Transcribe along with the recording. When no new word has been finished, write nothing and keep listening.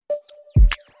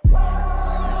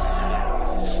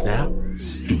Snap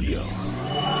Studios.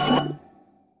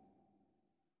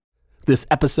 This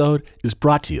episode is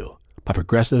brought to you by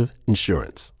Progressive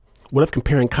Insurance. What if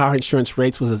comparing car insurance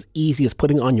rates was as easy as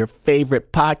putting on your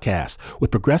favorite podcast?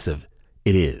 With Progressive,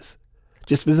 it is.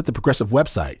 Just visit the Progressive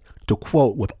website to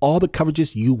quote with all the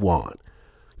coverages you want.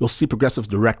 You'll see Progressive's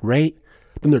direct rate,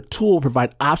 then their tool will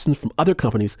provide options from other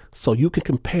companies so you can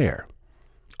compare.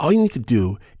 All you need to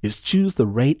do is choose the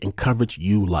rate and coverage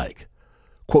you like.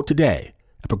 Quote today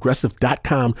at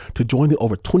Progressive.com to join the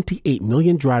over 28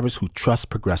 million drivers who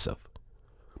trust Progressive.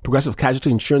 Progressive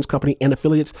Casualty Insurance Company and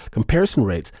Affiliates. Comparison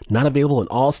rates not available in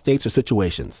all states or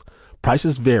situations.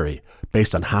 Prices vary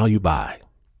based on how you buy.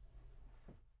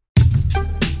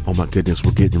 Oh my goodness,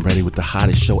 we're getting ready with the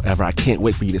hottest show ever. I can't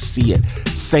wait for you to see it.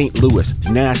 St. Louis,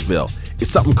 Nashville. It's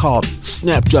something called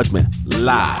Snap Judgment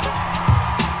Live.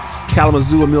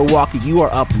 Kalamazoo and Milwaukee, you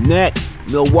are up next.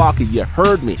 Milwaukee, you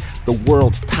heard me. The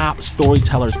world's top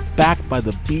storytellers backed by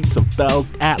the beats of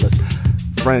Bell's Atlas.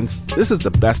 Friends, this is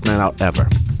the best night out ever.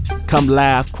 Come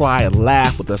laugh, cry, and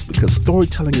laugh with us because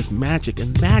storytelling is magic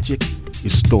and magic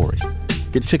is story.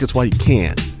 Get tickets while you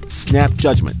can.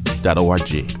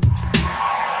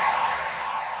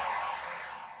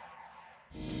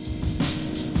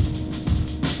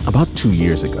 snapjudgment.org. About 2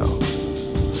 years ago,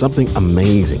 something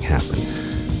amazing happened.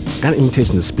 I got an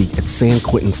invitation to speak at San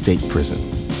Quentin State Prison.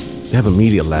 They have a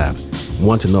media lab and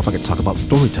wanted to know if I could talk about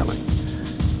storytelling.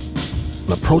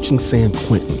 I'm approaching San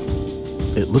Quentin.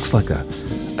 It looks like a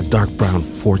dark brown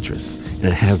fortress, and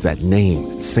it has that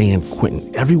name, San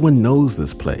Quentin. Everyone knows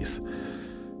this place.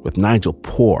 With Nigel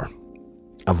Poor,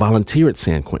 a volunteer at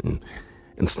San Quentin,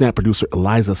 and Snap producer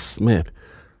Eliza Smith,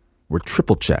 we're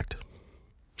triple-checked.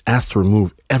 Asked to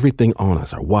remove everything on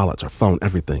us, our wallets, our phone,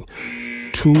 everything.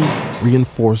 2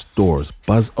 reinforced doors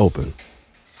buzz open,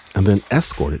 and then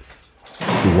escorted,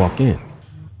 we walk in.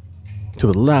 To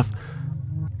the left,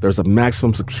 there's a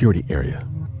maximum security area.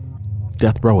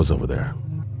 Death row is over there.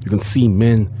 You can see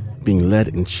men being led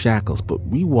in shackles, but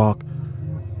we walk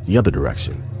the other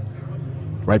direction.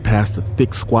 Right past the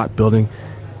thick, squat building,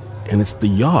 and it's the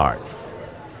yard,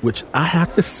 which I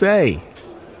have to say,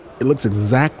 it looks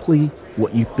exactly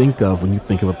what you think of when you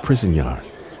think of a prison yard.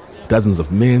 Dozens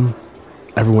of men,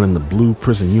 everyone in the blue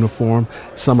prison uniform.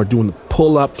 Some are doing the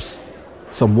pull-ups,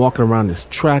 some walking around this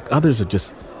track. Others are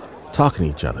just talking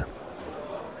to each other.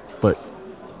 But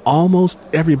almost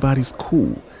everybody's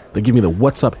cool. They give me the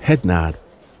what's up head nod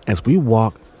as we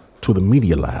walk to the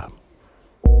media lab.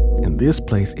 And this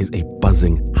place is a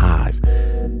buzzing hive.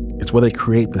 It's where they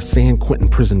create the San Quentin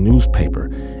Prison newspaper,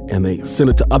 and they send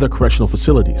it to other correctional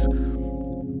facilities.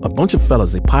 A bunch of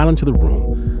fellas, they pile into the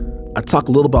room. I talk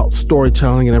a little about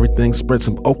storytelling and everything, spread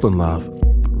some Oakland love.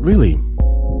 But really,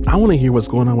 I want to hear what's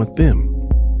going on with them.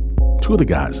 2 of the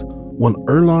guys, one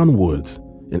Earlonne Woods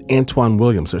and Antoine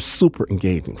Williams, they're super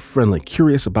engaging, friendly,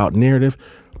 curious about narrative.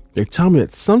 They tell me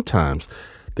that sometimes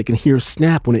they can hear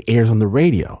Snap when it airs on the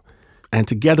radio. And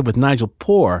together with Nigel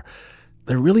Poor,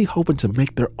 they're really hoping to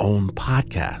make their own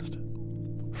podcast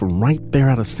from right there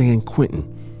out of San Quentin.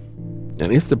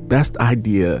 And it's the best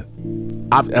idea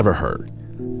I've ever heard.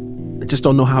 I just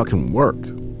don't know how it can work.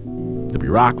 The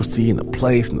bureaucracy and the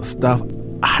place and the stuff,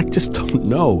 I just don't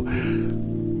know.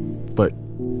 But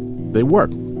they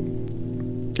work.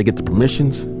 They get the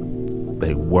permissions.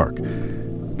 They work.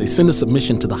 They send a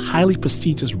submission to the highly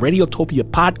prestigious Radiotopia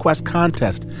PodQuest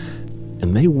contest,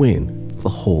 and they win the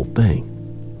whole thing.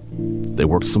 They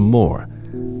work some more.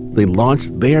 They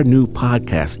launched their new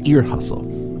podcast, Ear Hustle.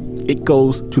 It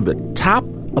goes to the top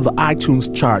of the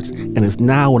iTunes charts and is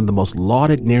now one of the most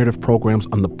lauded narrative programs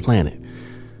on the planet.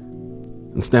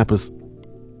 And Snappers,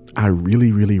 I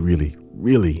really, really, really,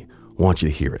 really want you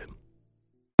to hear it.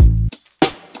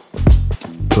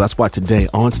 So that's why today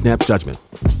on Snap Judgment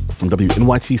from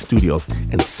WNYC Studios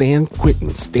and San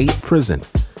Quentin State Prison,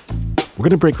 we're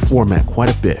going to break format quite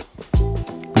a bit.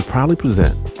 We proudly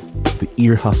present the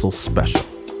Ear Hustle Special.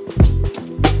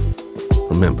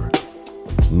 Remember,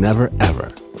 never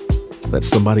ever let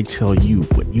somebody tell you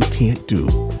what you can't do.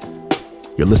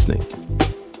 You're listening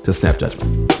to Snap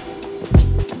Judgment.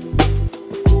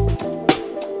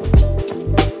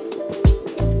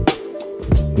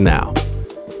 Now,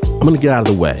 I'm going to get out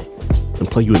of the way and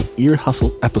play you an Ear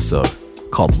Hustle episode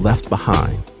called Left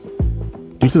Behind.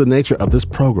 Due to the nature of this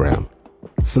program,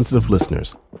 sensitive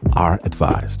listeners are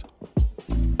advised.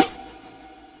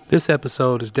 This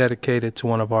episode is dedicated to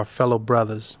one of our fellow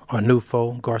brothers,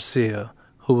 Arnulfo Garcia,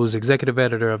 who was executive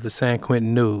editor of the San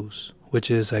Quentin News,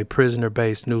 which is a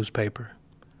prisoner-based newspaper.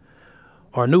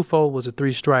 Arnulfo was a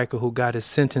 3-striker who got his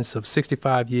sentence of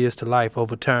 65 years to life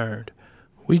overturned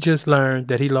We just learned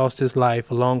that he lost his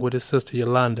life along with his sister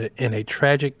Yolanda in a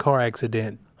tragic car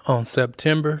accident on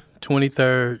September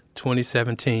 23rd,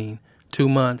 2017, 2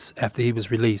 months after he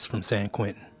was released from San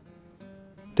Quentin.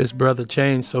 This brother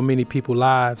changed so many people's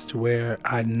lives to where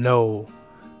I know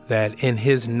that in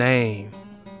his name,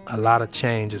 a lot of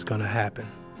change is going to happen.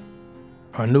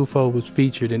 Arnulfo was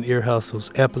featured in Ear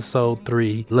Hustle's Episode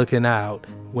 3, Looking Out,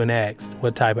 when asked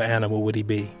what type of animal would he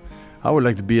be. I would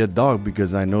like to be a dog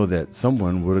because I know that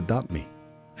someone would adopt me.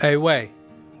 Hey, Way,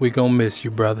 we gonna miss you,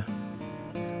 brother.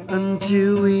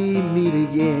 Until we meet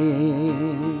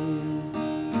again,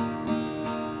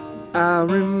 I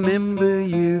remember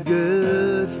you,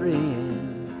 good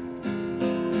friend,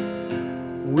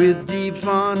 with deep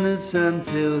fondness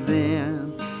until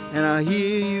then, and I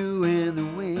hear you in the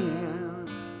wind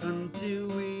until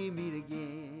we meet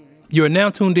again. You are now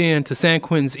tuned in to San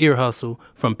Quentin's Ear Hustle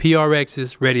from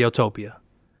PRX's Radiotopia.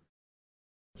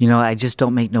 You know, I just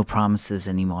don't make no promises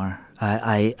anymore.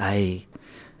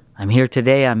 I'm here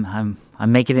today. I'm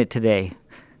making it today.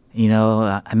 You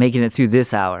know, I'm making it through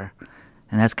this hour,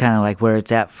 and that's kind of like where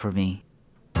it's at for me.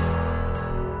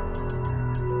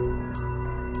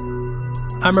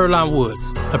 I'm Earlonne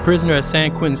Woods, a prisoner at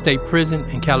San Quentin State Prison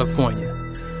in California.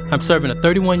 I'm serving a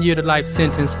 31-year-to-life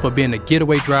sentence for being a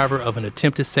getaway driver of an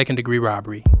attempted second-degree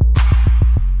robbery.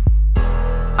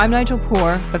 I'm Nigel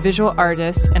Poor, a visual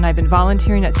artist, and I've been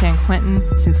volunteering at San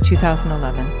Quentin since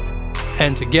 2011.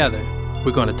 And together,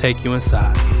 we're going to take you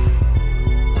inside.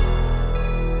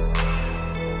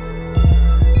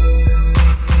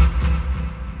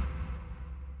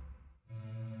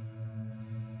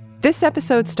 This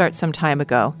episode starts some time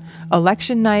ago.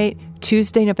 Election night,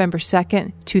 Tuesday, November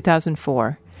 2nd,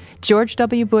 2004. George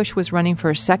W. Bush was running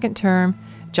for a second term.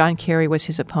 John Kerry was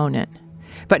his opponent.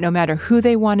 But no matter who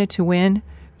they wanted to win,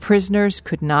 prisoners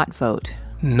could not vote.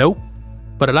 Nope.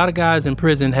 But a lot of guys in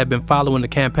prison have been following the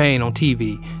campaign on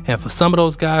TV, and for some of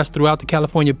those guys throughout the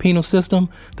California penal system,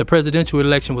 the presidential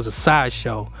election was a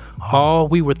sideshow. All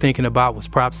we were thinking about was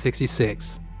Prop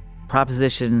 66.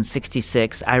 Proposition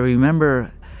 66, I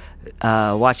remember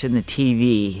watching the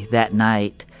TV that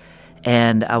night,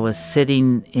 and I was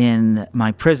sitting in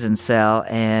my prison cell,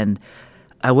 and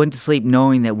I went to sleep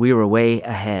knowing that we were way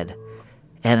ahead.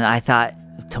 And I thought,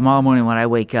 tomorrow morning when I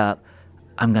wake up,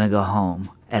 I'm going to go home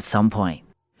at some point.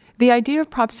 The idea of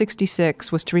Prop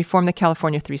 66 was to reform the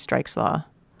California Three Strikes Law.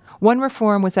 One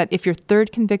reform was that if your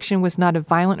third conviction was not a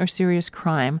violent or serious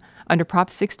crime, under Prop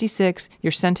 66,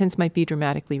 your sentence might be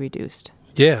dramatically reduced.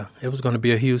 Yeah, it was going to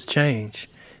be a huge change.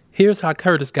 Here's how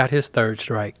Curtis got his third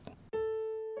strike.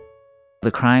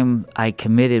 The crime I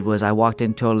committed was I walked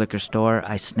into a liquor store,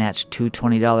 I snatched two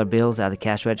 $20 bills out of the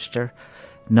cash register,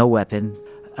 no weapon.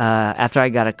 After I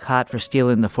got caught for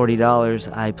stealing the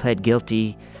 $40, I pled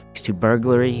guilty to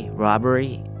burglary,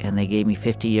 robbery, and they gave me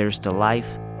 50 years to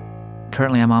life.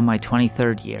 Currently, I'm on my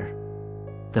 23rd year.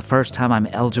 The first time I'm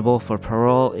eligible for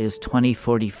parole is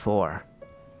 2044.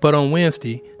 But on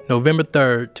Wednesday, November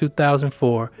 3rd,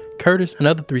 2004, Curtis and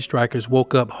other three strikers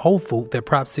woke up hopeful that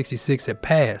Prop 66 had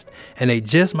passed, and they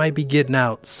just might be getting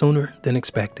out sooner than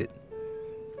expected.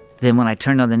 Then when I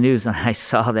turned on the news and I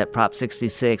saw that Prop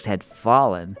 66 had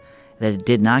fallen, that it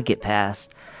did not get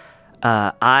passed,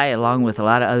 I, along with a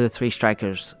lot of other three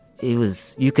strikers,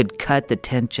 you could cut the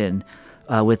tension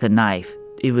with a knife.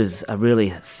 It was a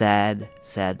really sad,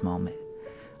 sad moment.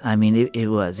 I mean, it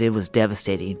was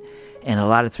devastating. And a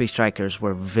lot of three strikers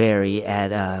were very at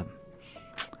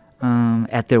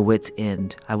their wits'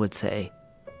 end, I would say.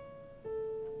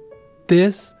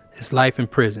 This is life in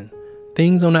prison.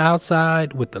 Things on the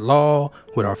outside, with the law,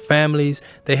 with our families,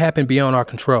 they happen beyond our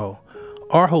control.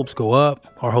 Our hopes go up,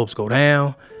 our hopes go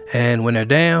down, and when they're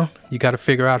down, you got to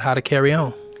figure out how to carry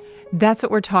on. That's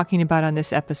what we're talking about on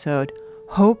this episode.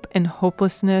 Hope and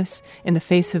hopelessness in the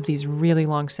face of these really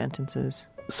long sentences.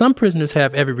 Some prisoners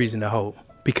have every reason to hope,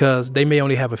 because they may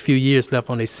only have a few years left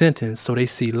on their sentence, so they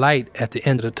see light at the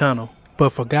end of the tunnel.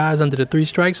 But for guys under the Three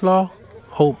Strikes Law,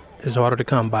 hope is harder to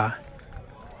come by.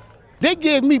 They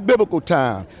gave me biblical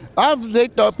time. They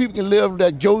thought people can live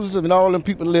that Joseph and all them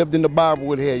people lived in the Bible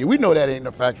would have you. We know that ain't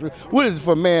no factory. What is it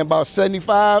for a man, about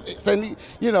 75, 70,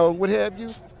 what have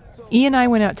you? E and I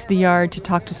went out to the yard to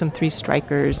talk to some three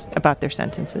strikers about their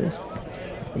sentences.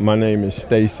 My name is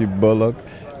Stacy Bullock,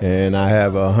 and I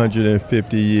have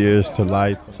 150 years to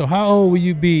life. So how old will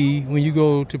you be when you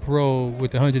go to parole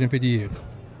with 150 years?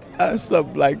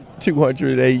 Something like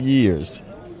 208 years.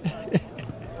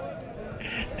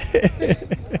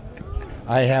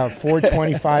 I have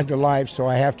 425 to life, so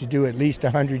I have to do at least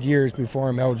 100 years before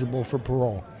I'm eligible for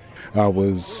parole. I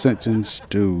was sentenced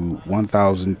to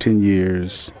 1,010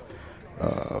 years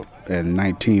and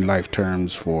 19 life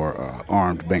terms for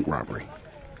armed bank robbery.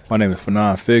 My name is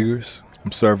Fanon Figures.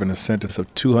 I'm serving a sentence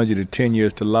of 210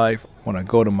 years to life. When I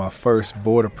go to my first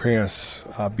board appearance,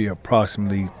 I'll be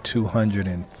approximately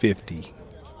 250.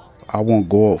 I won't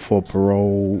go up for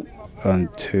parole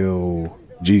until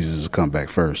Jesus has come back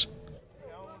first.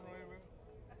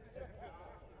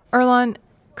 Earlonne,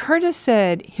 Curtis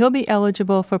said he'll be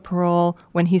eligible for parole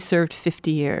when he's served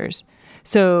 50 years.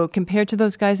 So compared to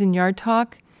those guys in Yard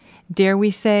Talk, dare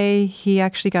we say he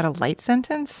actually got a light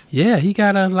sentence? Yeah, he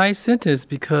got a light sentence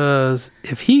because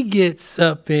if he gets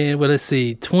up in,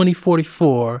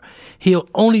 2044, he'll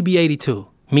only be 82,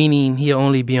 meaning he'll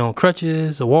only be on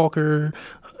crutches, a walker,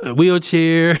 a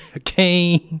wheelchair, a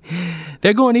cane.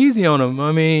 They're going easy on him.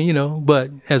 I mean,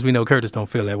 but as we know, Curtis don't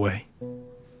feel that way.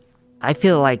 I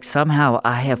feel like somehow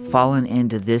I have fallen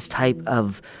into this type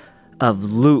of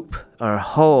loop or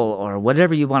hole or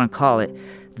whatever you want to call it,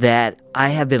 that I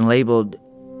have been labeled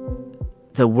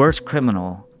the worst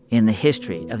criminal in the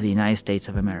history of the United States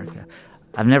of America.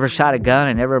 I've never shot a gun,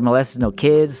 I never molested no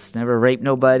kids, never raped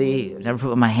nobody, never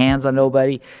put my hands on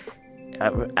nobody.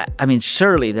 I mean,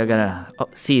 surely they're going to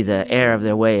see the error of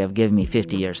their way of giving me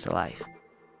 50 years to life.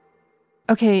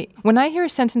 Okay, when I hear a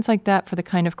sentence like that for the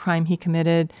kind of crime he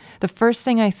committed, the first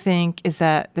thing I think is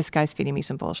that this guy's feeding me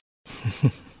some bullshit.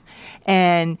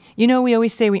 And, we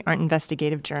always say we aren't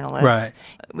investigative journalists. Right.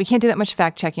 We can't do that much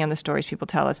fact-checking on the stories people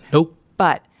tell us. Nope.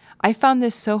 But I found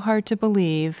this so hard to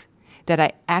believe that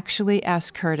I actually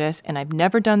asked Curtis, and I've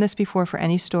never done this before for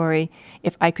any story,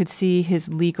 if I could see his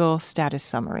legal status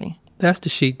summary. That's the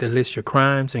sheet that lists your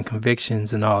crimes and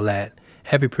convictions and all that.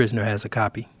 Every prisoner has a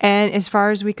copy. And as far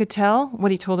as we could tell,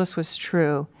 what he told us was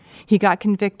true. He got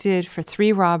convicted for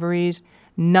 3 robberies.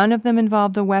 None of them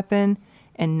involved a weapon,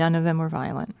 and none of them were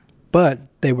violent. But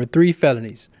they were 3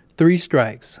 felonies, 3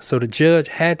 strikes, so the judge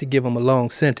had to give him a long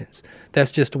sentence.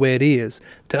 That's just the way it is.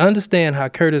 To understand how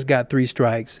Curtis got 3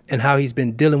 strikes and how he's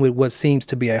been dealing with what seems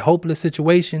to be a hopeless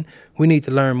situation, we need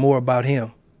to learn more about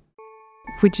him.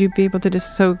 Would you be able to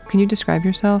can you describe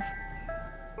yourself?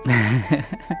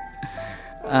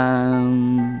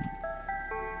 I'm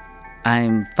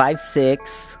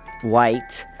 5'6",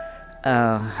 white,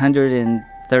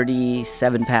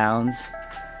 137 pounds,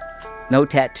 no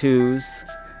tattoos.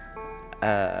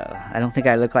 I don't think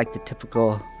I look like the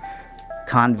typical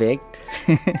convict.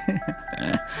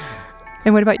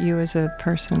 And what about you as a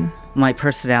person? My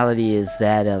personality is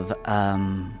that of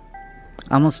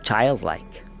almost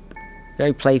childlike,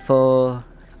 very playful.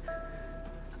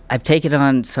 I've taken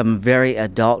on some very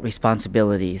adult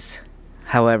responsibilities.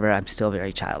 However, I'm still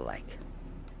very childlike.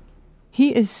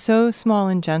 He is so small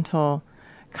and gentle,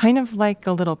 kind of like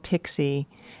a little pixie.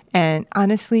 And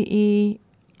honestly, E,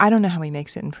 I don't know how he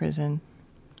makes it in prison.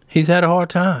 He's had a hard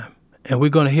time, and we're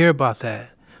going to hear about that.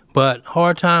 But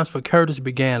hard times for Curtis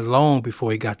began long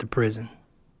before he got to prison.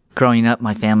 Growing up,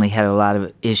 my family had a lot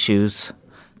of issues.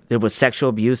 There was sexual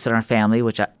abuse in our family,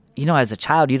 which, as a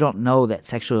child, you don't know that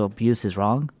sexual abuse is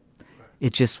wrong.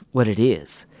 It's just what it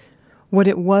is. What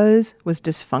it was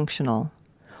dysfunctional.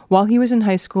 While he was in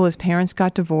high school, his parents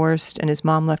got divorced and his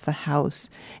mom left the house.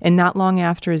 And not long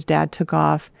after, his dad took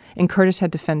off, and Curtis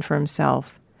had to fend for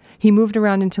himself. He moved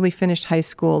around until he finished high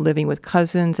school, living with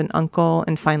cousins, an uncle,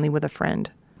 and finally with a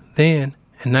friend. Then,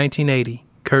 in 1980,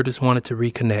 Curtis wanted to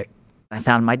reconnect. I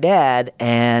found my dad,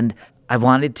 and I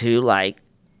wanted to,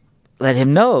 let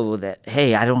him know that,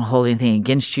 hey, I don't hold anything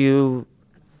against you.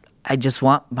 I just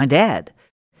want my dad.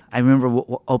 I remember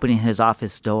opening his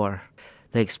office door.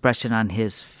 The expression on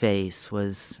his face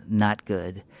was not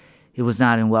good. It was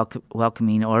not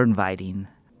welcoming or inviting.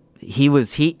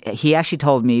 He actually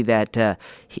told me that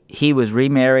he was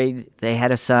remarried, they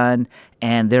had a son,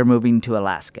 and they're moving to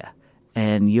Alaska.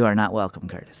 And you are not welcome,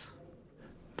 Curtis.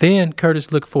 Then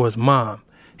Curtis looked for his mom.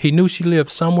 He knew she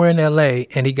lived somewhere in L.A.,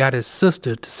 and he got his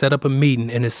sister to set up a meeting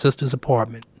in his sister's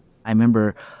apartment. I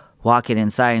remember walking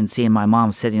inside and seeing my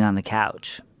mom sitting on the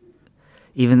couch.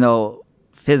 Even though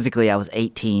physically I was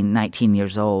 18, 19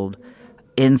 years old,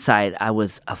 inside I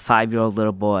was a 5-year-old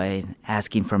little boy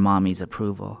asking for mommy's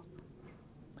approval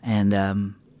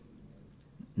and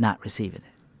not receiving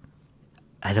it.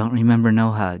 I don't remember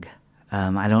no hug.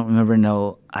 I don't remember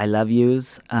no I love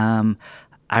yous.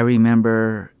 I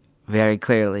remember very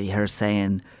clearly her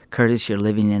saying, Curtis, you're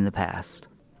living in the past.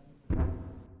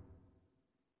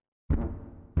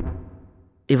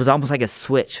 It was almost like a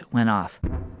switch went off.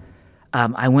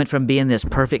 I went from being this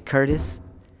perfect Curtis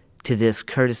to this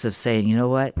Curtis of saying, you know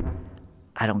what?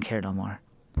 I don't care no more.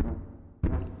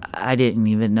 I didn't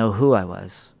even know who I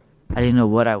was. I didn't know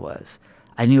what I was.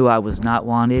 I knew I was not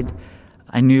wanted.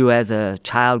 I knew as a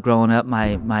child growing up,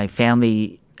 my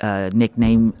family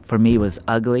nickname for me was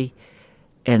Ugly,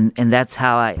 and that's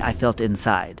how I felt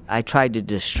inside. I tried to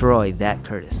destroy that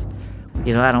Curtis.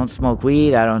 You know, I don't smoke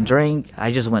weed, I don't drink.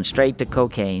 I just went straight to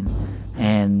cocaine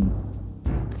and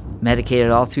medicated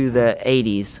all through the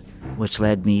 80s, which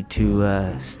led me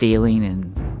to stealing,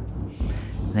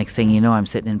 and next thing you know, I'm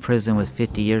sitting in prison with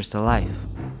 50 years to life.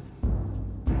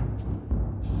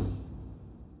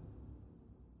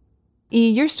 E,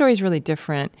 your story's really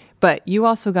different, but you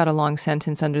also got a long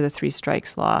sentence under the 3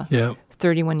 strikes law. Yeah.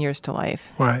 31 years to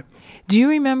life. Right. Do you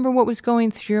remember what was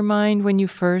going through your mind when you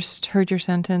first heard your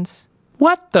sentence?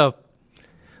 What the?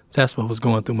 That's what was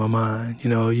going through my mind. You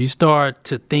know, you start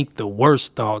to think the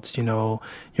worst thoughts, you know.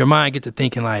 Your mind get to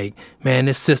thinking like, man,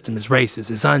 this system is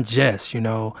racist. It's unjust, you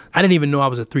know. I didn't even know I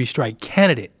was a 3-strike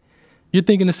candidate. You're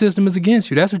thinking the system is against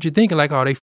you. That's what you're thinking, like, oh,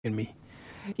 they f***ing me.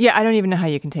 Yeah, I don't even know how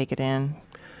you can take it in.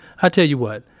 I tell you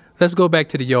what, let's go back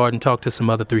to the yard and talk to some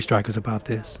other 3-strikers about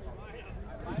this.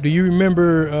 Do you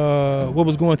remember what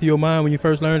was going through your mind when you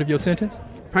first learned of your sentence?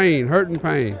 Pain, hurt and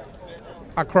pain.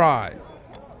 I cried.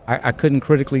 I couldn't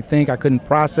critically think. I couldn't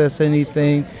process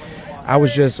anything. I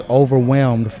was just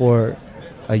overwhelmed for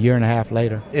a year and a half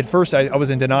later. At first, I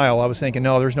was in denial. I was thinking,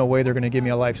 no, there's no way they're going to give me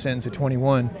a life sentence at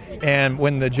 21. And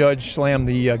when the judge slammed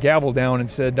the gavel down and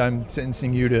said, I'm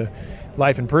sentencing you to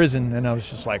life in prison, and I was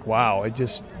just like, wow, it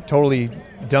just totally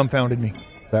dumbfounded me.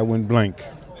 That went blank.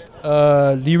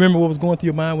 Do you remember what was going through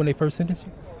your mind when they first sentenced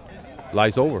you?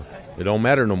 Life's over. It don't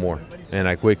matter no more. And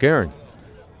I quit caring.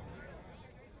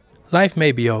 Life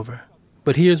may be over,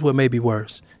 but here's what may be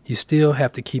worse. You still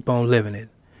have to keep on living it.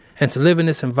 And to live in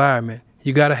this environment,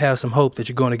 you got to have some hope that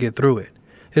you're going to get through it.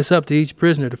 It's up to each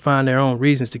prisoner to find their own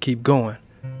reasons to keep going.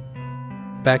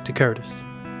 Back to Curtis.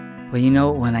 Well, you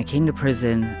know, when I came to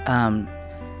prison,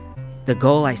 the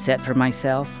goal I set for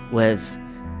myself was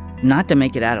not to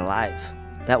make it out alive.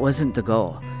 That wasn't the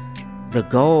goal. The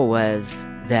goal was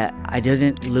that I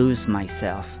didn't lose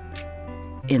myself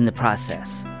in the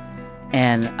process.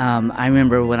 And I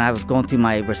remember when I was going through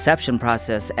my reception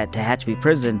process at Tehachapi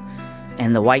Prison,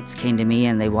 and the whites came to me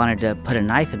and they wanted to put a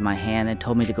knife in my hand and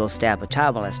told me to go stab a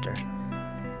child molester.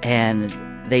 And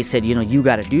they said, you know, you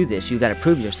got to do this. You got to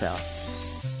prove yourself.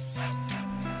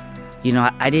 You know,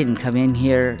 I didn't come in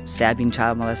here stabbing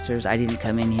child molesters. I didn't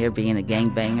come in here being a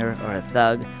gangbanger or a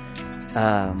thug.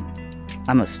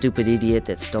 I'm a stupid idiot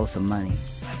that stole some money.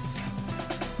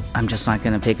 I'm just not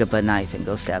going to pick up a knife and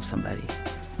go stab somebody.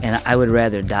 And I would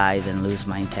rather die than lose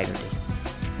my integrity.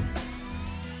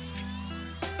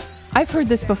 I've heard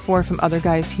this before from other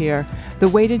guys here. The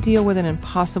way to deal with an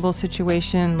impossible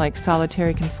situation like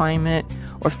solitary confinement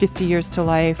or 50 years to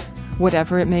life,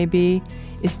 whatever it may be,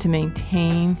 is to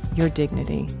maintain your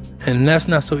dignity. And that's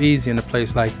not so easy in a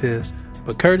place like this.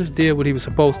 But Curtis did what he was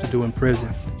supposed to do in prison.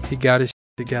 He got his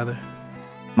shit together.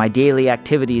 My daily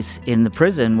activities in the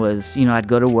prison was, you know, I'd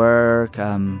go to work,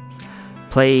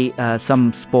 play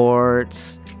some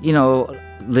sports, you know,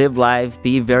 live life,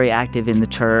 be very active in the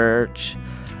church.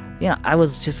 You know, I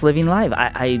was just living life.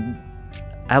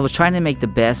 I was trying to make the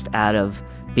best out of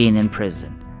being in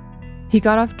prison. He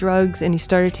got off drugs and he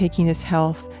started taking his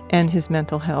health and his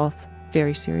mental health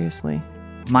very seriously.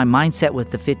 My mindset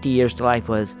with the 50 years to life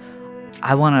was,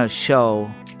 I want to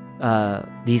show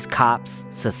these cops,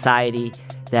 society,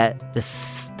 that the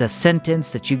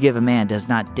sentence that you give a man does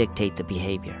not dictate the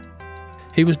behavior.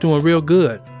 He was doing real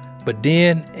good, but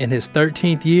then in his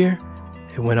 13th year,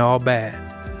 it went all bad.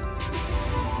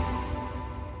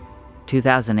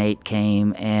 2008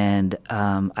 came and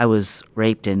I was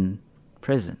raped in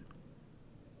prison.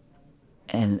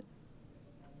 And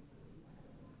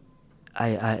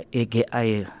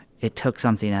it took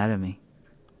something out of me.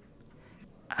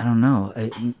 I don't know.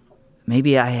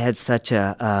 Maybe I had such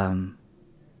a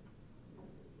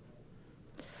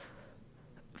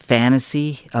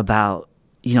fantasy about,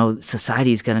 you know,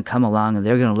 society's going to come along and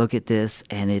they're going to look at this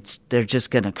and they're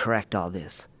just going to correct all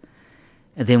this.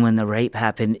 And then when the rape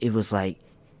happened, it was like,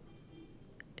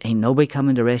 ain't nobody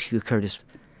coming to rescue Curtis.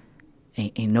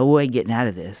 Ain't no way getting out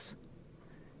of this.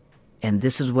 And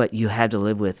this is what you had to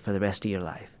live with for the rest of your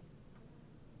life.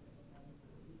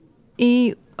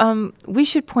 We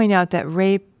should point out that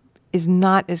rape is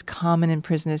not as common in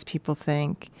prison as people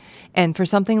think. And for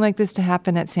something like this to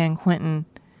happen at San Quentin,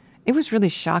 it was really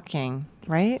shocking,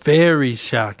 right? Very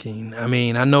shocking. I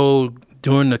mean, I know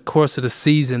during the course of the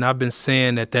season, I've been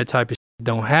saying that type of shit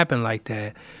don't happen like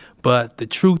that. But the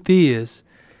truth is,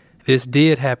 this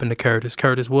did happen to Curtis.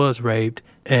 Curtis was raped,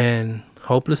 and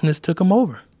hopelessness took him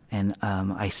over. And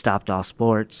I stopped all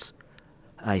sports.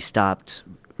 I stopped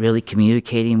really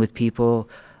communicating with people.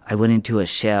 I went into a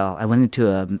shell. I went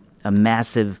into a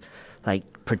massive,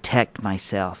 protect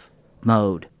myself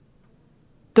mode.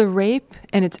 The rape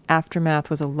and its aftermath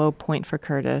was a low point for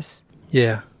Curtis.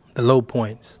 Yeah, the low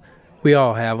points. We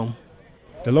all have them.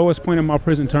 The lowest point of my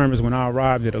prison term is when I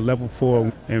arrived at a level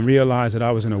 4 and realized that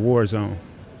I was in a war zone.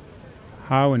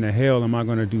 How in the hell am I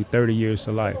going to do 30 years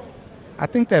to life? I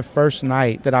think that first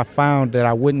night that I found that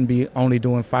I wouldn't be only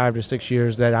doing 5 to 6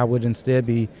 years, that I would instead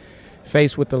be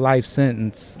faced with the life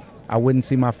sentence. I wouldn't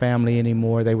see my family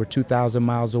anymore. They were 2,000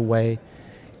 miles away.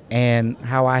 And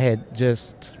how I had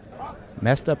just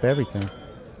messed up everything.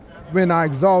 When I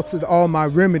exhausted all my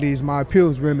remedies, my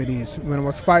appeals remedies, when I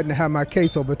was fighting to have my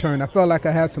case overturned, I felt like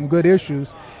I had some good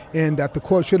issues and that the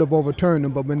court should have overturned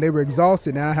them. But when they were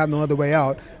exhausted and I had no other way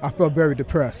out, I felt very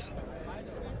depressed.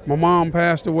 My mom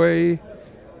passed away.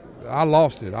 I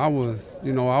lost it. I was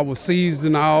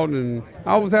seizing out, and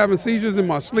I was having seizures in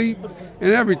my sleep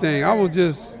and everything.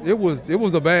 It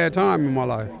was a bad time in my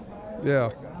life. Yeah.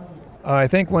 I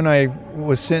think when I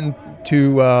was sent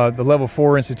to the level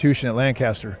 4 institution at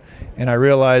Lancaster, and I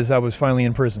realized I was finally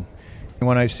in prison. And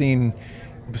when I've seen,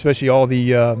 especially all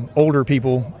the older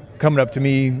people coming up to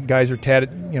me, guys are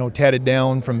tatted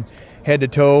down from head to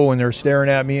toe, and they're staring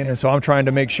at me, and so I'm trying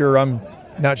to make sure I'm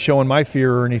not showing my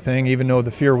fear or anything, even though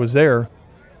the fear was there.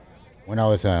 When I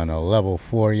was on a level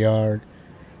 4 yard,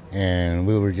 and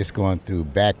we were just going through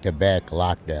back-to-back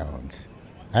lockdowns,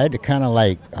 I had to kind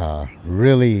of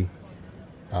really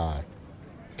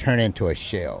turn into a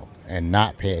shell and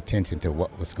not pay attention to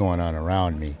what was going on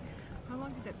around me. How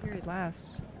long did that period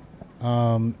last?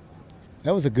 That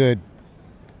was a good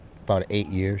about 8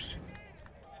 years.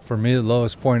 For me, the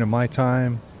lowest point of my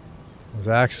time was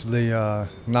actually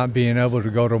not being able to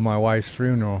go to my wife's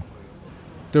funeral.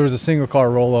 There was a single car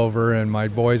rollover, and my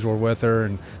boys were with her,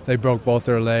 and they broke both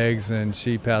their legs, and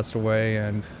she passed away,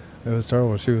 and it was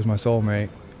terrible. She was my soulmate.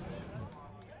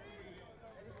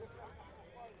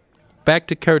 Back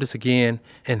to Curtis again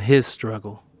and his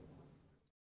struggle.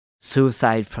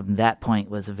 Suicide from that point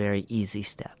was a very easy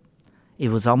step. It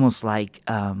was almost like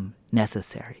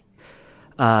necessary.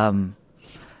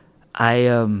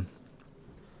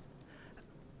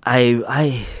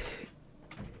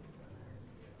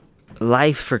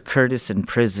 Life for Curtis in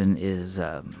prison is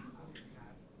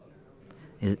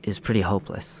pretty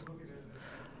hopeless.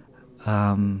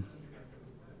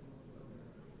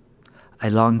 I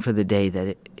long for the day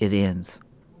that it ends,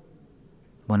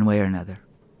 one way or another.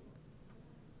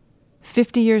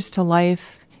 50 years to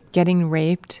life, getting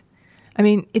raped. I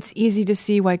mean, it's easy to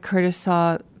see why Curtis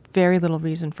saw very little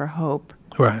reason for hope.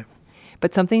 Right.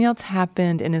 But something else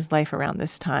happened in his life around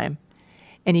this time,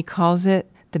 and he calls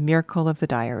it the miracle of the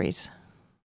diaries.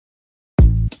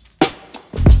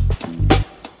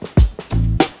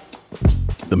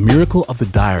 The Miracle of the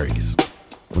Diaries.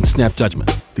 When Snap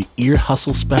Judgment, the Ear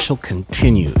Hustle special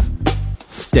continues.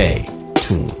 Stay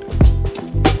tuned.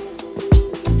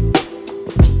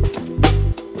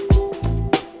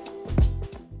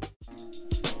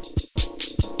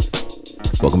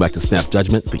 Welcome back to Snap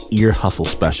Judgment, the Ear Hustle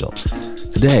special.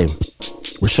 Today,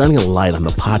 we're shining a light on the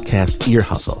podcast Ear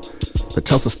Hustle that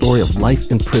tells the story of life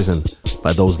in prison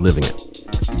by those living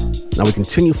it. Now we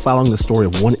continue following the story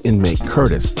of one inmate,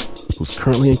 Curtis, who's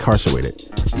currently incarcerated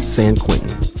in San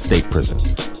Quentin State Prison.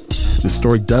 This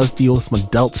story does deal with some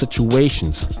adult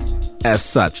situations. As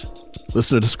such,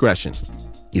 listener discretion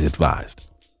is advised.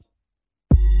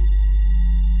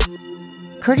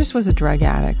 Curtis was a drug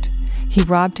addict. He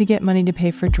robbed to get money to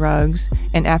pay for drugs,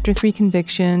 and after 3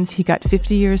 convictions, he got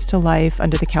 50 years to life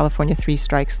under the California 3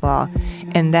 strikes law.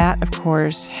 And that, of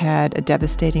course, had a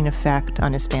devastating effect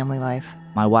on his family life.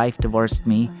 My wife divorced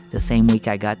me the same week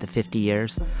I got the 50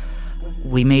 years.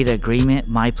 We made an agreement,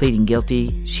 my pleading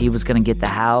guilty, she was going to get the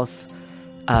house.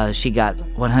 She got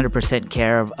 100%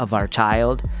 care of our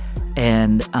child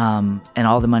and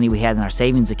all the money we had in our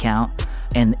savings account.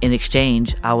 And in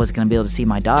exchange, I was going to be able to see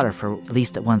my daughter for at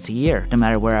least once a year, no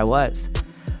matter where I was.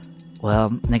 Well,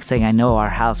 next thing I know, our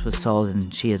house was sold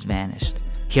and she has vanished.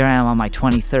 Here I am on my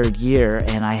 23rd year,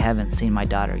 and I haven't seen my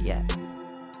daughter yet.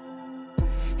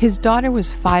 His daughter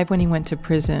was 5 when he went to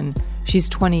prison. She's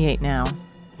 28 now.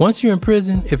 Once you're in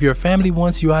prison, if your family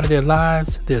wants you out of their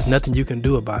lives, there's nothing you can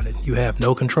do about it. You have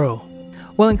no control.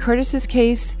 Well, in Curtis's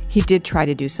case, he did try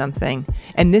to do something.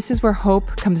 And this is where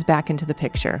hope comes back into the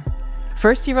picture.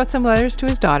 First, he wrote some letters to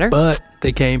his daughter. But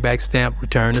they came back stamped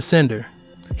return to sender.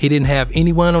 He didn't have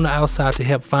anyone on the outside to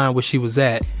help find where she was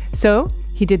at. So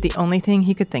he did the only thing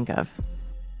he could think of.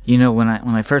 You know, when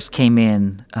I first came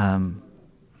in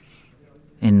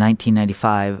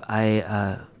 1995,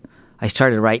 I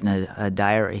started writing a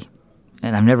diary,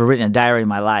 And I've never written a diary in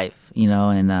my life, you know,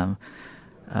 and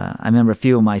I remember a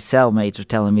few of my cellmates were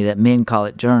telling me that men call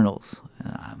it journals.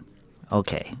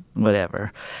 Okay,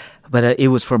 whatever. But it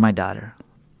was for my daughter.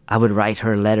 I would write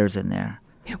her letters in there.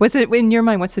 What's it, in your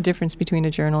mind, what's the difference between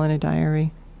a journal and a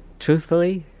diary?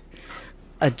 Truthfully,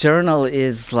 a journal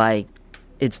is like,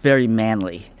 it's very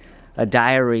manly. A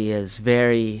diary is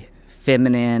very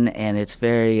feminine and it's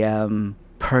very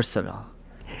personal.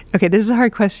 Okay, this is a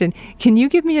hard question. Can you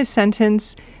give me a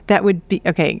sentence that would be,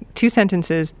 okay, 2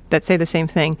 sentences that say the same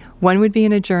thing. One would be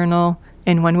in a journal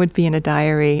and one would be in a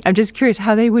diary. I'm just curious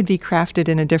how they would be crafted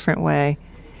in a different way.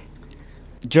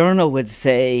 Journal would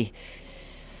say,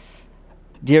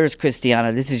 "Dearest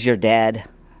Christiana, this is your dad.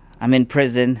 I'm in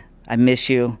prison. I miss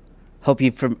you. Hope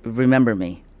you remember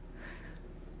me."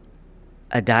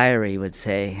 A diary would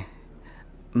say,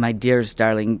 "My dearest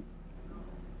darling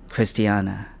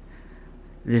Christiana,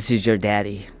 this is your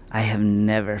daddy. I have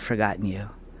never forgotten you.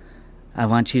 I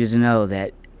want you to know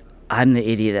that I'm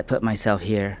the idiot that put myself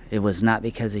here. It was not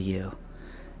because of you.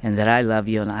 And that I love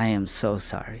you and I am so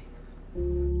sorry."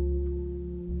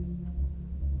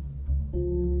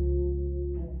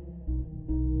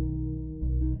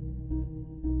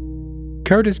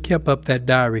 Curtis kept up that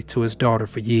diary to his daughter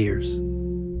for years.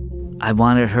 I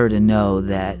wanted her to know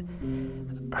that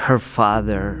her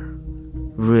father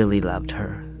really loved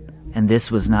her. And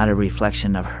this was not a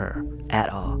reflection of her at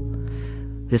all.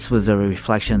 This was a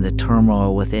reflection of the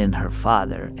turmoil within her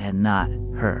father and not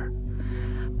her.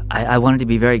 I wanted to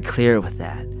be very clear with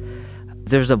that.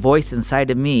 There's a voice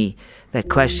inside of me that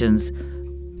questions,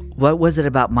 what was it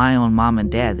about my own mom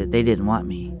and dad that they didn't want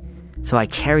me? So I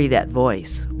carry that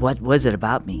voice. What was it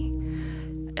about me?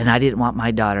 And I didn't want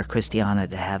my daughter, Christiana,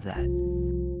 to have that.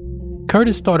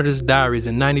 Curtis started his diaries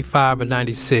in 95 or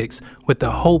 96 with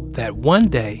the hope that one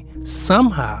day,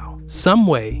 somehow, some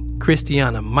way,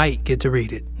 Christiana might get to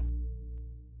read it.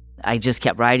 I just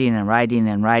kept writing and writing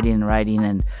and writing and writing.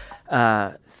 And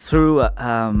through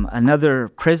another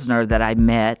prisoner that I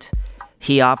met,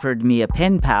 he offered me a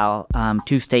pen pal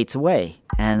 2 states away.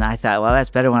 And I thought, well, that's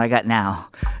better than what I got now.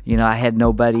 You know, I had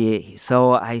nobody.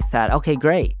 So I thought, okay,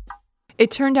 great.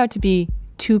 It turned out to be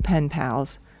 2 pen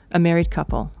pals, a married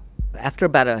couple. After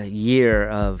about a year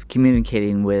of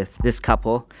communicating with this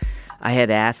couple, I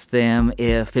had asked them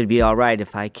if it'd be all right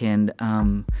if I can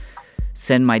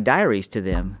send my diaries to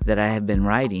them that I have been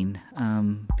writing,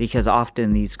 because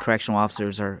often these correctional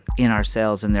officers are in our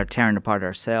cells and they're tearing apart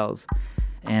our cells.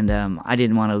 And I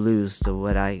didn't want to lose to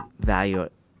what I value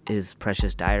is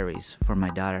precious diaries for my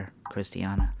daughter,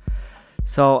 Christiana.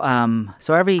 So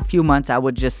every few months I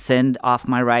would just send off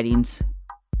my writings.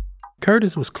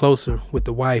 Curtis was closer with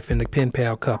the wife and the pen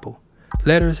pal couple.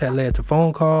 Letters had led to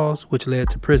phone calls, which led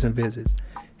to prison visits.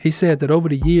 He said that over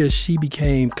the years, she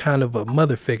became kind of a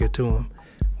mother figure to him.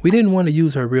 We didn't want to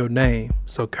use her real name,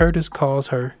 so Curtis calls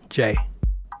her Jay.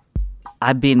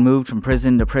 I've been moved from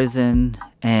prison to prison,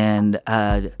 and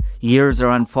years are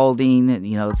unfolding.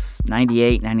 You know, it's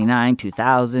 98, 99,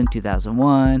 2000,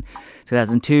 2001,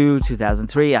 2002,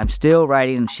 2003. I'm still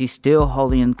writing, and she's still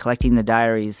holding and collecting the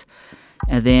diaries.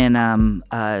 And then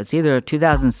it's either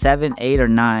 2007, 8, or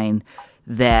 9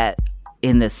 that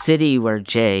in the city where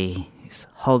Jay is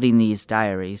holding these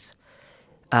diaries,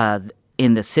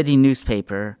 in the city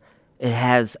newspaper, it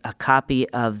has a copy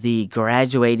of the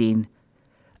graduating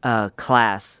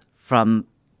class from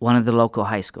one of the local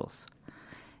high schools.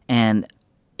 And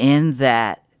in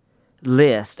that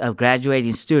list of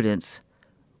graduating students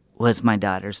was my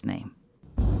daughter's name.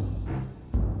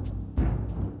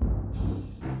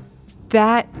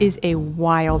 That is a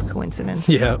wild coincidence.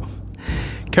 Yeah.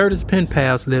 Curtis' pen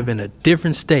pals live in a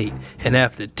different state, and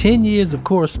after 10 years of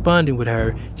corresponding with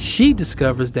her, she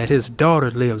discovers that his daughter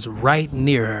lives right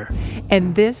near her.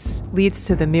 And this leads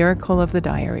to the miracle of the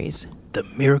diaries. The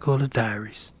miracle of the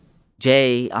diaries.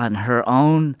 Jay, on her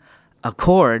own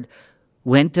accord,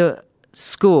 went to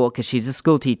school, because she's a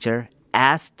school teacher,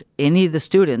 asked any of the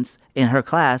students in her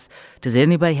class, does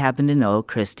anybody happen to know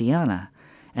Christiana?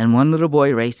 And one little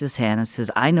boy raised his hand and says,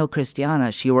 I know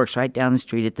Christiana. She works right down the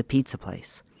street at the pizza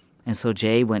place. And so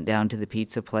Jay went down to the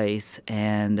pizza place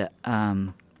and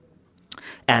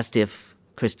asked if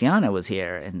Christiana was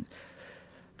here. And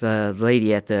the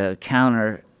lady at the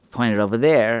counter pointed over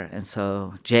there. And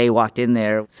so Jay walked in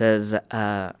there, says,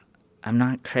 I'm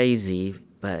not crazy,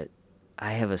 but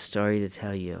I have a story to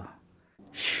tell you.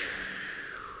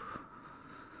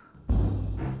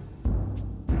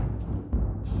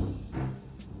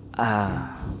 I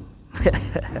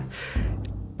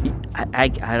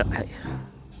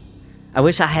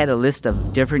wish I had a list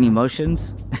of different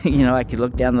emotions. You know, I could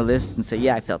look down the list and say,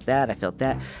 yeah, I felt that, I felt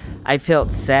that. I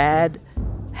felt sad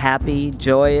happy,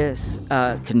 joyous,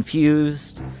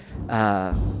 confused,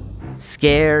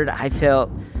 scared. I felt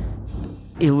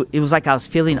it was like I was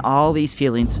feeling all these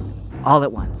feelings all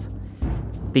at once,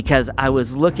 because I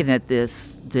was looking at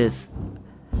this.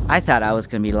 I thought I was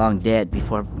going to be long dead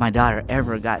before my daughter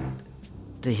ever got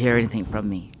to hear anything from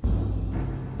me.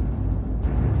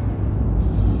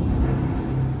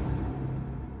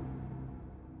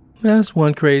 That's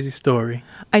one crazy story.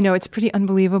 I know, it's pretty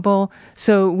unbelievable.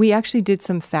 So we actually did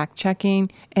some fact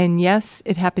checking, and yes,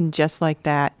 it happened just like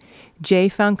that. Jay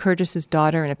found Curtis's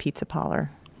daughter in a pizza parlor.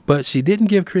 But she didn't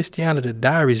give Christiana the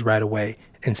diaries right away.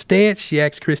 Instead, she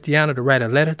asked Christiana to write a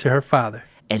letter to her father.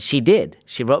 And she did.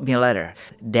 She wrote me a letter.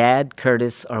 Dad,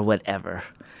 Curtis, or whatever.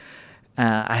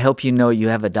 I hope you know you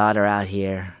have a daughter out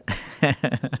here.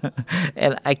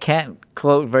 And I can't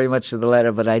quote very much of the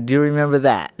letter, but I do remember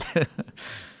that.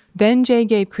 Then Jay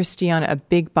gave Christiana a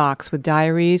big box with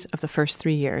diaries of the first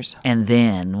 3 years. And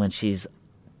then when she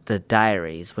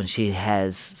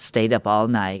has stayed up all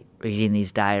night reading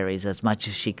these diaries as much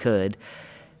as she could,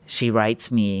 she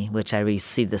writes me, which I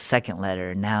received the second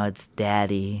letter. Now it's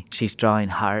Daddy. She's drawing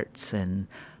hearts and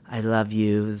I love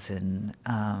yous, and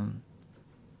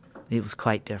it was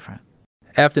quite different.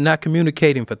 After not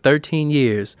communicating for 13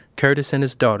 years, Curtis and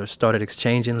his daughter started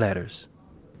exchanging letters.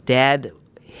 Dad,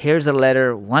 here's a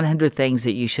letter, 100 things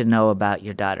that you should know about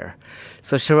your daughter.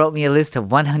 So she wrote me a list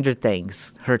of 100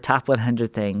 things, her top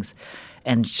 100 things.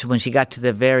 And when she got to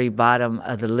the very bottom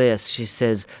of the list, she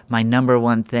says, my number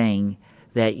one thing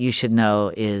that you should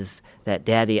know is that,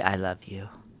 Daddy, I love you.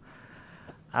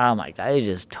 Oh my God, it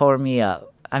just tore me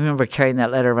up. I remember carrying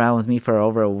that letter around with me for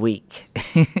over a week.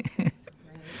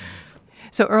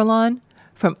 So Earlonne,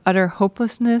 from utter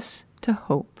hopelessness to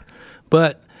hope.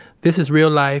 But this is real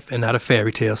life and not a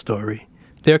fairy tale story.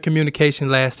 Their communication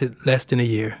lasted less than a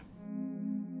year.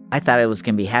 I thought it was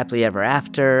going to be happily ever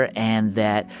after, and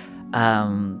that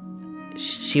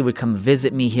she would come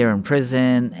visit me here in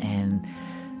prison, and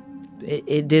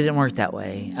it didn't work that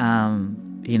way.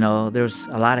 There's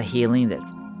a lot of healing that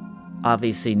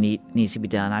obviously needs to be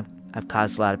done. I've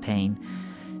caused a lot of pain.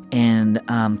 And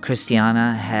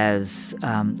Christiana has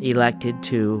elected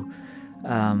to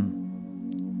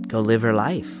go live her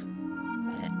life.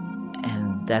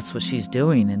 And that's what she's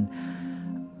doing. And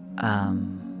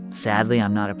sadly,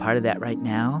 I'm not a part of that right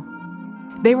now.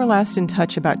 They were last in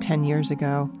touch about 10 years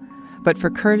ago. But for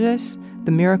Curtis,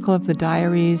 the miracle of the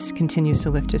diaries continues to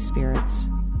lift his spirits.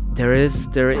 There is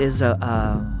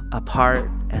a part,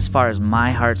 as far as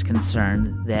my heart's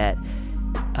concerned, that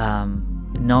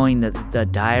knowing that the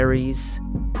diaries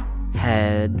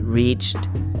had reached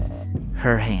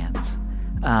her hands,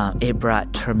 it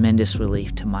brought tremendous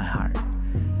relief to my heart.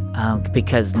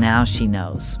 Because now she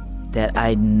knows that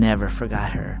I never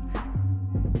forgot her.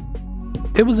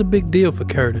 It was a big deal for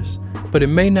Curtis, but it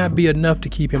may not be enough to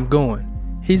keep him going.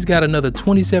 He's got another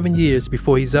 27 years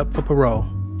before he's up for parole.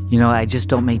 I just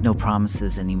don't make no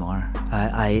promises anymore.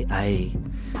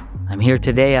 I'm here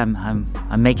today. I'm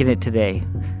making it today.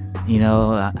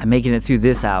 I'm making it through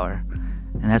this hour,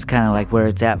 and that's kind of like where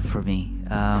it's at for me.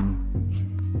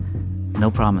 No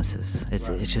promises. It's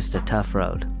just a tough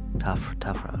road. Tough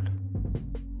road.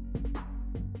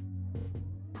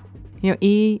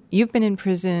 E, you've been in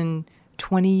prison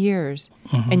 20 years,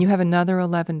 and you have another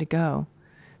 11 to go.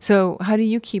 So how do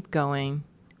you keep going?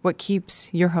 What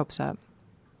keeps your hopes up?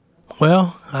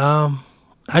 Well,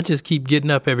 I just keep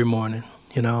getting up every morning,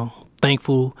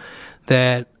 thankful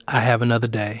that I have another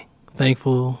day,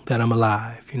 thankful that I'm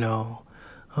alive, in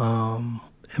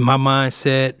my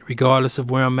mindset, regardless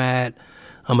of where I'm at,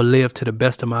 I'm going to live to the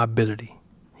best of my ability.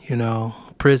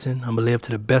 Prison, I'm going to live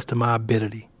to the best of my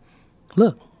ability.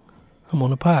 Look, I'm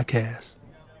on a podcast.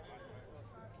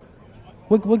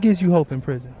 What gives you hope in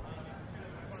prison?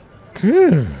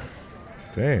 Damn.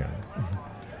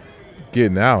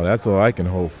 Getting out, that's all I can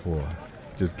hope for.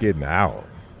 Just getting out.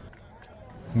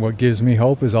 What gives me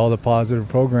hope is all the positive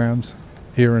programs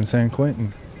here in San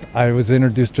Quentin. I was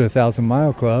introduced to 1,000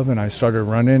 Mile Club and I started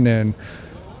running, and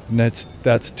that's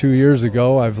 2 years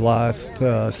ago. I've lost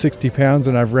 60 pounds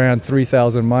and I've ran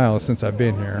 3,000 miles since I've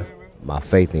been here. My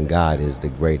faith in God is the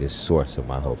greatest source of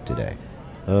my hope today.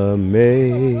 Amazing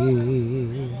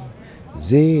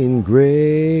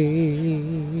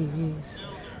grace,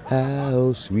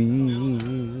 how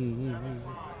sweet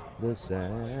the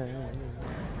sound.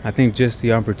 I think just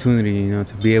the opportunity,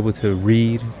 to be able to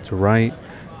read, to write,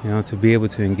 to be able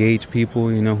to engage people,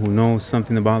 who know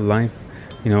something about life,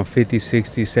 50,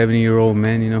 60, 70-year-old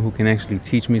men, who can actually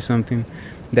teach me something.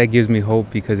 That gives me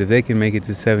hope, because if they can make it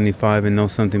to 75 and know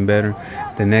something better,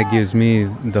 then that gives me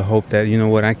the hope that,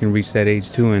 I can reach that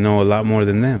age too and know a lot more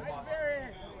than them.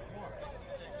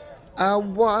 I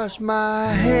wash my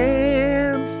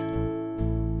hands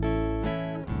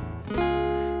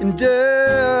in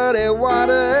dirty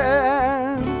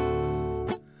water.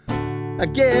 I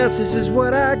guess this is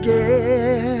what I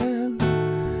get.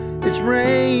 It's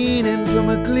raining from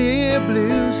a clear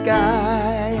blue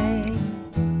sky.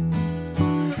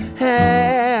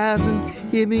 Hasn't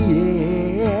hit me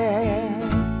yet.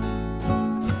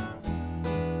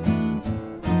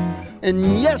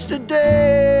 And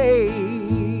yesterday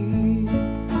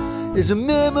is a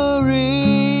memory.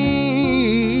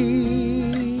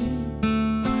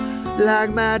 Like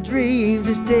my dreams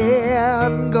is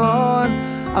dead and gone.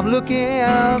 I'm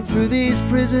looking through these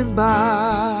prison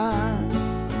bars,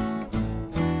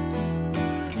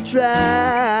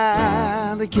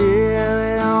 trying to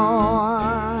carry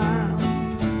on.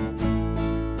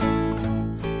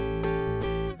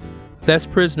 That's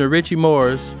prisoner Richie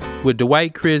Morris with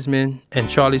Dwight Crisman and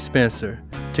Charlie Spencer.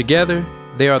 Together,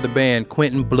 they are the band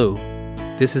Quentin Blue.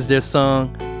 This is their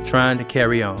song, Trying to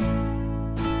Carry On.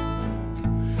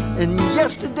 And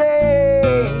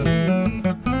yesterday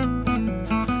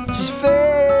just fades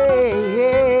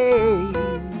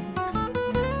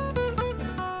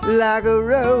like a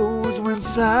rose when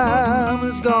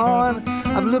summer's gone.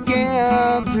 I'm looking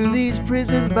through these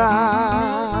prison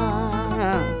bars,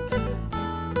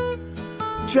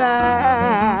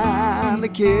 trying to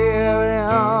carry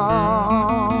on.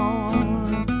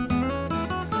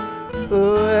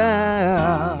 Oh,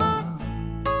 yeah.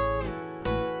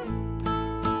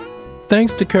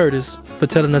 Thanks to Curtis for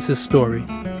telling us his story.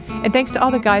 And thanks to all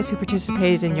the guys who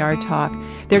participated in Yard Talk.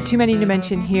 There are too many to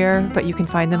mention here, but you can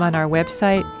find them on our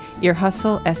website,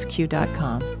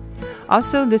 earhustlesq.com.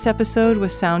 Also, this episode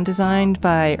was sound designed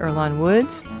by Earlonne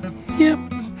Woods. Yep.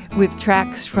 With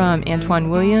tracks from Antoine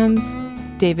Williams,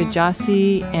 David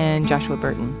Jossie, and Joshua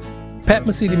Burton. Pat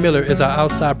Mesiti-Miller is our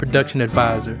outside production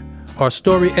advisor. Our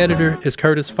story editor is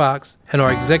Curtis Fox, and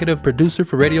our executive producer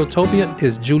for Radiotopia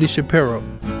is Julie Shapiro.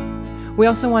 We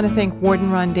also want to thank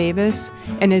Warden Ron Davis,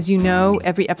 and as you know,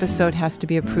 every episode has to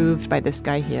be approved by this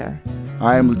guy here.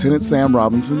 I am Lieutenant Sam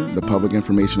Robinson, the Public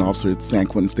Information Officer at San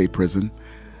Quentin State Prison.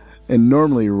 And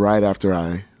normally, right after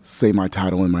I say my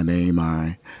title and my name,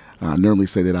 I normally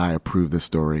say that I approve this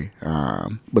story.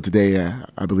 But today,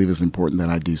 I believe it's important that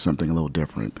I do something a little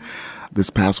different. This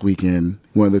past weekend,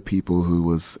 one of the people who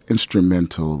was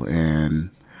instrumental in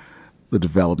the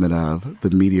development of the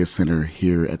media center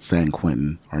here at San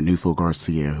Quentin, Arnulfo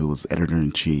Garcia, who was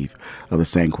editor-in-chief of the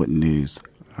San Quentin News,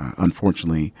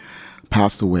 unfortunately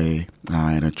passed away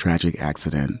in a tragic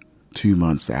accident 2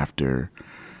 months after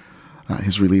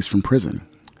his release from prison.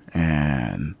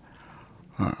 And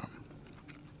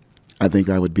I think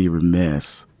I would be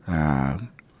remiss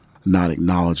not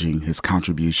acknowledging his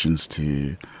contributions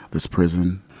to this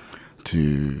prison,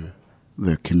 to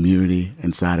the community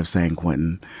inside of San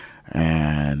Quentin,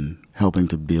 and helping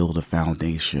to build a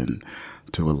foundation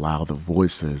to allow the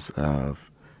voices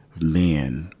of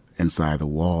men inside the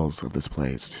walls of this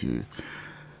place to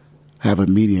have a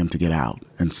medium to get out.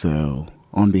 And so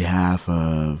on behalf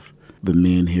of the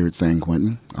men here at San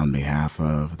Quentin, on behalf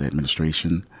of the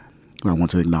administration, I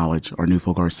want to acknowledge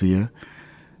Arnulfo Garcia,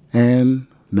 and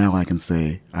now I can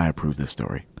say I approve this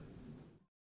story.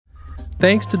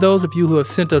 Thanks to those of you who have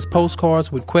sent us postcards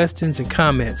with questions and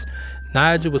comments.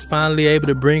 Nigel was finally able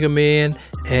to bring them in,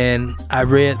 and I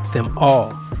read them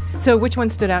all. So which one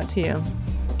stood out to you?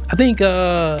 I think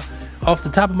off the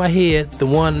top of my head, the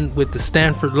one with the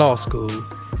Stanford Law School,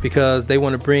 because they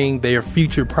want to bring their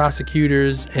future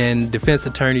prosecutors and defense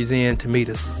attorneys in to meet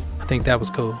us. I think that was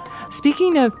cool.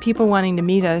 Speaking of people wanting to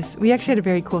meet us, we actually had a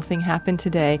very cool thing happen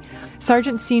today.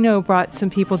 Sergeant Sino brought some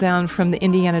people down from the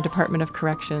Indiana Department of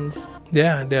Corrections.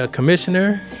 Yeah, the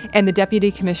commissioner. And the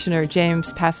deputy commissioner,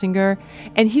 James Passinger.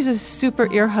 And he's a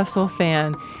super Ear Hustle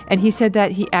fan. And he said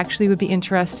that he actually would be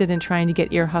interested in trying to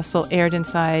get Ear Hustle aired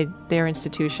inside their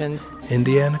institutions.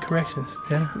 Indiana Corrections,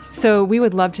 yeah. So we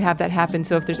would love to have that happen.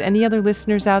 So if there's any other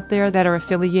listeners out there that are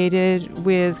affiliated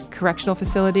with correctional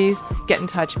facilities, get in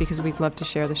touch because we'd love to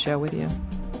share the show with you.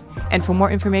 And for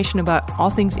more information about all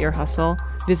things Ear Hustle,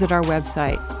 visit our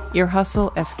website,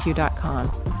 earhustlesq.com.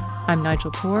 I'm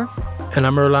Nigel Poor. And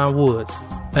I'm Earlonne Woods.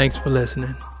 Thanks for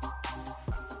listening.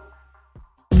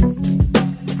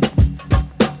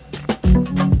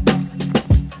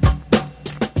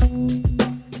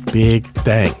 Big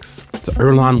thanks to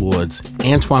Earlonne Woods,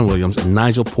 Antoine Williams, and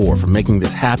Nigel Poor for making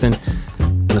this happen.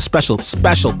 And a special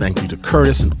thank you to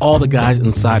Curtis and all the guys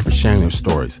inside for sharing their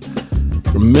stories.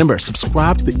 Remember,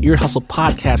 subscribe to the Ear Hustle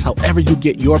podcast however you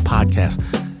get your podcast.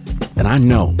 And I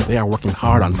know they are working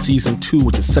hard on season 2,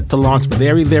 which is set to launch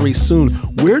very, very soon.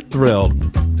 We're thrilled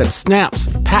that Snaps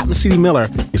Pat Mesiti-Miller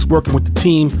is working with the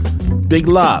team. Big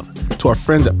love to our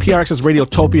friends at PRX's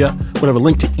Radiotopia. We have a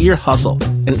link to Ear Hustle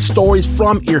and stories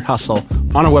from Ear Hustle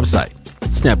on our website,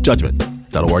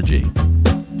 snapjudgment.org.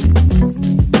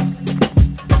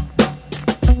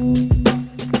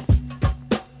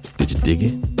 Did you dig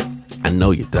it? I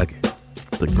know you dug it.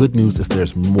 The good news is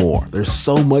there's more. There's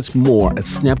so much more at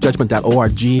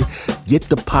snapjudgment.org. Get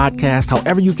the podcast.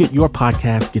 However you get your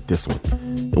podcast, get this one.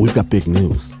 And we've got big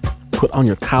news. Put on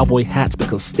your cowboy hats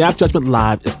because Snap Judgment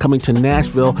Live is coming to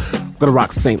Nashville. We're going to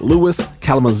rock St. Louis,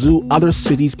 Kalamazoo, other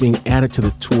cities being added to the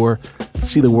tour.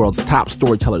 See the world's top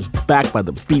storytellers backed by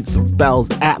the beats of Bell's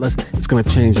Atlas. It's going to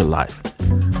change your life.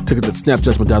 Tickets at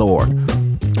snapjudgment.org.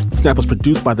 Snap was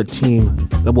produced by the team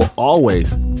that will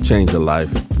always change your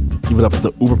life. Give it up for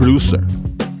the Uber producer,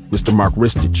 Mr. Mark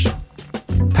Ristich.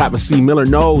 Pat Mesiti-Miller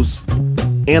knows.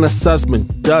 Anna Sussman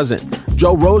doesn't.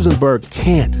 Joe Rosenberg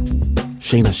can't.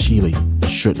 Shayna Shealy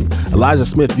shouldn't. Elijah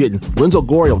Smith didn't. Renzo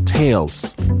Gorio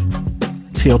tails.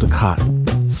 Tail Ducat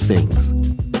sings.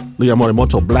 Leah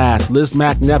Morimoto blasts. Liz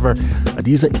Mack never.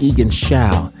 Adiza Egan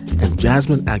shall. And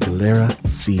Jasmine Aguilera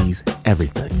sees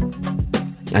everything.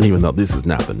 And even though this is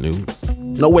not the news,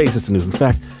 no ways it's the news. In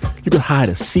fact, you could hide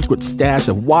a secret stash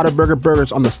of Whataburger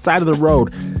burgers on the side of the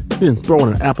road, then throw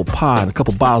in an apple pie and a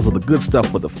couple bottles of the good stuff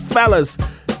for the fellas,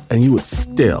 and you would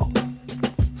still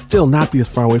not be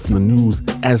as far away from the news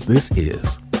as this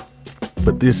is.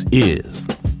 But this is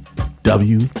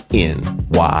WNYC.